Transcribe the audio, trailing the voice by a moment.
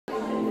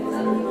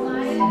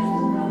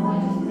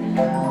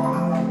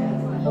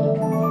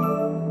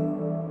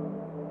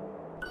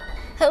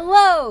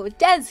Hello,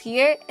 Des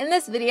here. In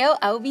this video,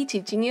 I will be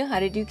teaching you how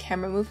to do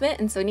camera movement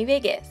in Sony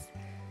Vegas.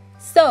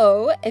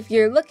 So, if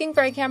you're looking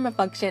for a camera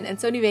function in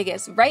Sony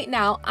Vegas right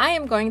now, I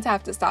am going to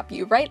have to stop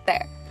you right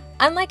there.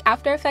 Unlike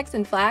After Effects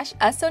and Flash,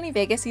 us Sony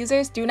Vegas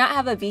users do not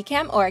have a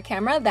VCam or a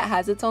camera that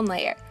has its own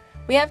layer.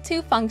 We have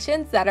two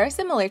functions that are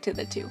similar to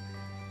the two.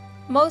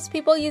 Most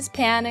people use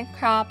pan and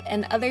crop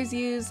and others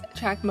use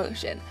track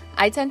motion.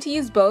 I tend to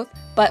use both,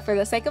 but for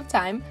the sake of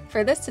time,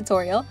 for this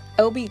tutorial,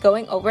 I will be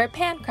going over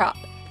pan crop.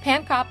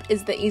 Pan crop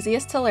is the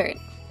easiest to learn.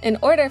 In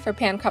order for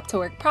pan crop to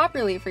work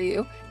properly for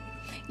you,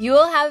 you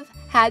will have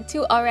had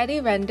to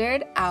already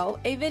rendered out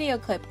a video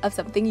clip of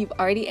something you've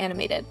already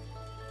animated.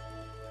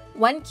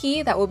 One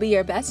key that will be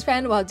your best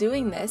friend while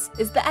doing this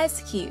is the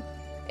S key.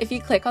 If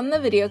you click on the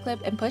video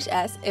clip and push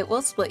S, it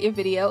will split your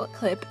video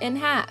clip in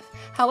half.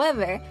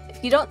 However,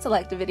 if you don't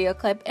select a video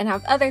clip and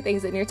have other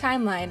things in your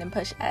timeline and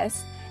push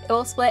S, it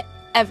will split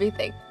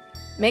everything.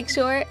 Make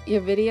sure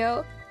your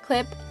video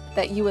clip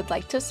that you would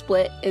like to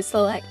split is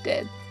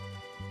selected.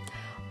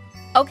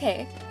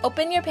 Okay,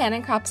 open your pan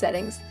and crop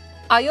settings.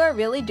 All you are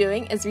really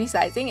doing is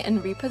resizing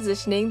and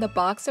repositioning the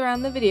box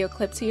around the video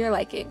clip to your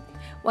liking.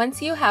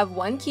 Once you have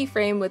one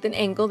keyframe with an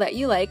angle that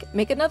you like,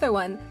 make another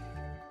one.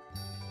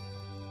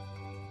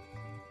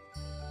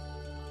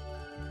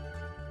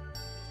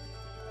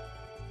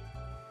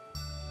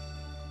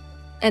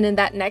 And in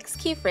that next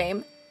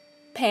keyframe,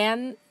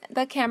 pan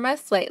the camera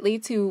slightly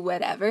to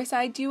whatever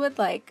side you would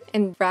like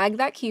and drag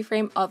that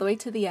keyframe all the way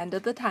to the end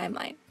of the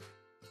timeline.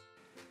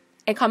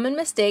 A common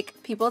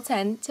mistake people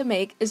tend to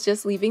make is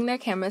just leaving their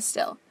camera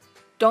still.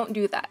 Don't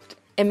do that.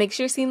 It makes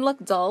your scene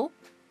look dull.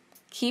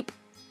 Keep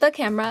the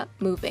camera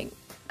moving,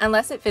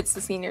 unless it fits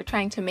the scene you're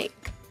trying to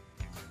make.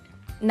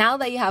 Now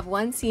that you have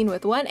one scene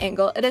with one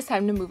angle, it is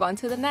time to move on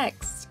to the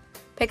next.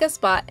 Pick a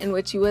spot in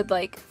which you would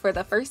like for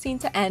the first scene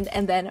to end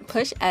and then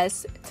push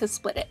S to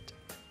split it.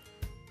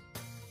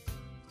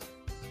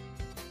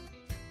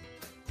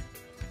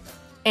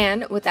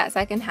 And with that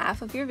second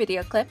half of your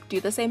video clip,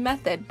 do the same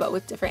method but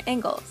with different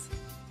angles.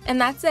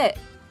 And that's it!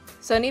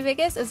 Sony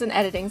Vegas is an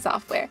editing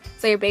software,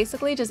 so you're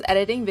basically just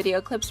editing video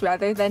clips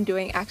rather than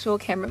doing actual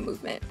camera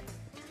movement.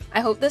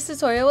 I hope this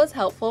tutorial was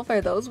helpful for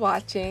those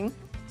watching.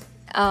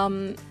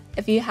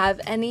 If you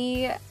have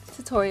any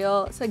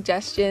tutorial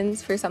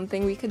suggestions for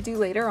something we could do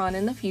later on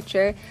in the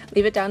future,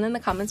 leave it down in the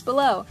comments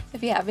below.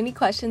 If you have any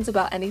questions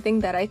about anything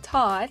that I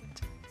taught,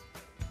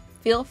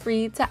 feel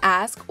free to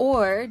ask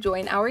or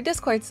join our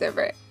Discord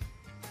server.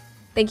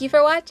 Thank you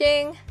for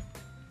watching!